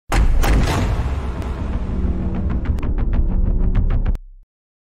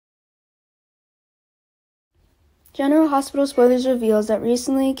General Hospital spoilers reveals that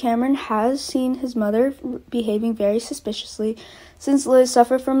recently Cameron has seen his mother behaving very suspiciously. Since Liz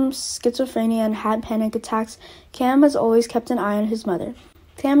suffered from schizophrenia and had panic attacks, Cam has always kept an eye on his mother.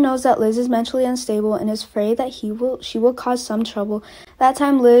 Cam knows that Liz is mentally unstable and is afraid that she will cause some trouble. That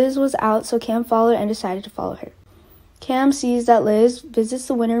time Liz was out, so Cam followed and decided to follow her. Cam sees that Liz visits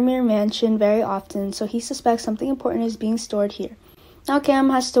the Windermere mansion very often, so he suspects something important is being stored here. Now Cam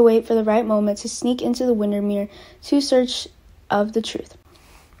has to wait for the right moment to sneak into the Windermere to search of the truth.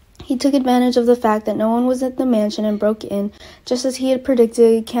 He took advantage of the fact that no one was at the mansion and broke in. Just as he had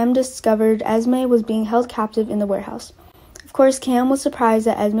predicted, Cam discovered Esme was being held captive in the warehouse. Of course, Cam was surprised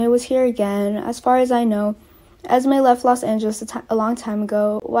that Esme was here again. As far as I know, Esme left Los Angeles a long time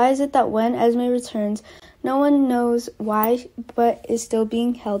ago. Why is it that when Esme returns, no one knows why but is still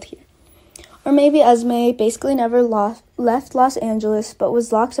being held here? Or maybe Esme basically never left Los Angeles but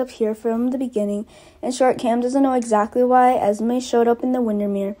was locked up here from the beginning. In short, Cam doesn't know exactly why Esme showed up in the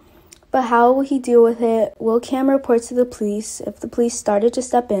Windermere. But how will he deal with it? Will Cam report to the police? If the police started to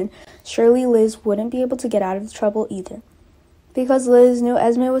step in, surely Liz wouldn't be able to get out of the trouble either. Because Liz knew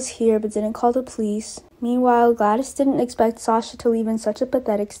Esme was here but didn't call the police. Meanwhile, Gladys didn't expect Sasha to leave in such a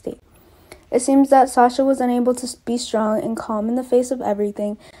pathetic state. It seems that Sasha was unable to be strong and calm in the face of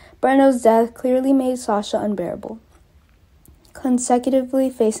everything. Brendo's death clearly made Sasha unbearable. Consecutively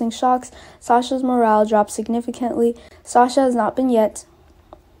facing shocks, Sasha's morale dropped significantly. Sasha has not been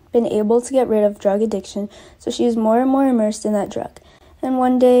able to get rid of drug addiction, so she is more and more immersed in that drug. And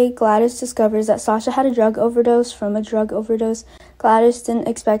one day, Gladys discovers that Sasha had a drug overdose from a drug overdose. Gladys didn't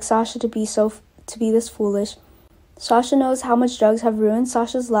expect Sasha to be this foolish. Sasha knows how much drugs have ruined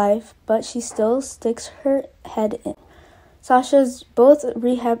Sasha's life, but she still sticks her head in. Sasha is both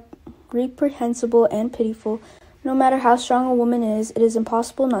reprehensible and pitiful. No matter how strong a woman is, it is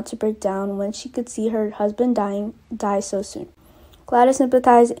impossible not to break down when she could see her husband die so soon. Gladys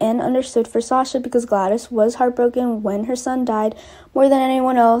sympathized and understood for Sasha because Gladys was heartbroken when her son died. More than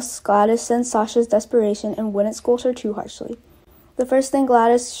anyone else, Gladys sensed Sasha's desperation and wouldn't scold her too harshly. The first thing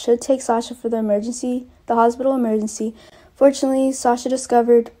Gladys should take Sasha for the hospital emergency. Fortunately,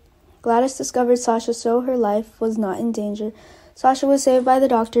 Gladys discovered Sasha so her life was not in danger. Sasha was saved by the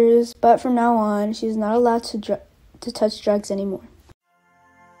doctors, but from now on, she is not allowed to touch drugs anymore.